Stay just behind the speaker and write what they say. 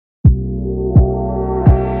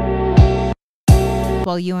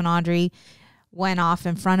While you and Audrey went off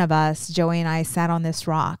in front of us, Joey and I sat on this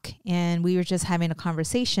rock and we were just having a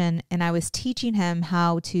conversation, and I was teaching him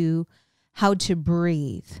how to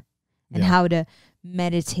breathe and how to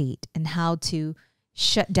meditate and how to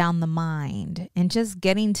shut down the mind, and just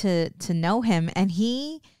getting to know him. And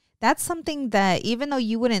that's something that, even though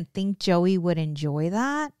you wouldn't think Joey would enjoy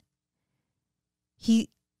that,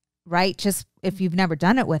 just if you've never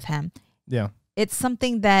done it with him. Yeah. It's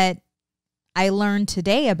something that I learned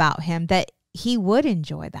today about him, that he would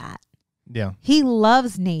enjoy that. Yeah. He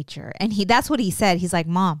loves nature. And that's what he said. He's like,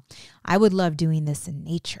 Mom, I would love doing this in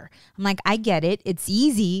nature. I'm like, I get it. It's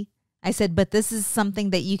easy. I said, but this is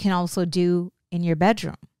something that you can also do in your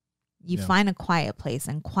bedroom. You find a quiet place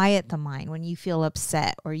and quiet the mind when you feel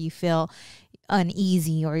upset or you feel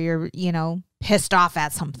uneasy or you're, pissed off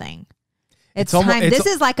at something. It's time. This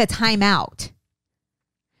is like a timeout.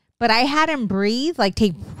 But I had him breathe, like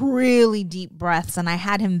take really deep breaths, and I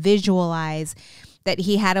had him visualize that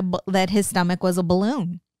that his stomach was a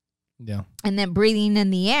balloon. Yeah. And then breathing in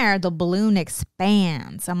the air, the balloon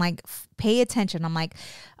expands. I'm like, pay attention. I'm like,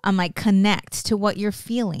 connect to what you're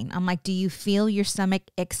feeling. I'm like, do you feel your stomach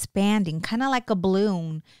expanding? Kind of like a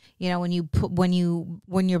balloon. When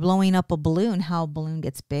you're blowing up a balloon, how a balloon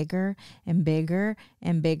gets bigger and bigger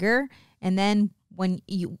and bigger. And then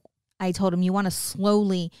I told him, you want to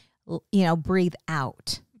slowly, breathe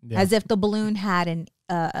out as if the balloon had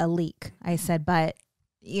a leak. I said, but,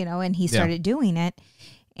 and he started doing it.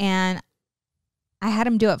 And I had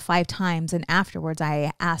him do it 5 times. And afterwards,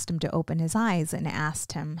 I asked him to open his eyes and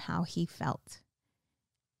asked him how he felt.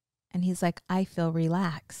 And he's like, I feel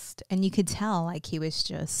relaxed. And you could tell like he was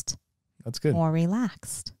just That's good. more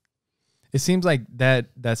relaxed. It seems like that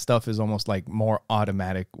stuff is almost like more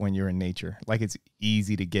automatic when you're in nature. Like it's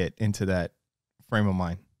easy to get into that frame of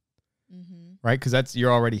mind. Mm-hmm. Right? Because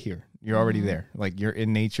you're already here. You're already there. Like you're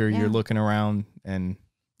in nature, you're looking around, and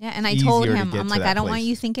and I told him, I'm like, I don't want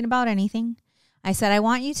you thinking about anything. I said, I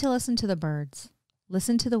want you to listen to the birds,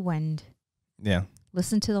 listen to the wind,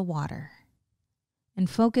 listen to the water, and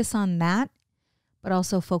focus on that, but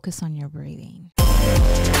also focus on your breathing.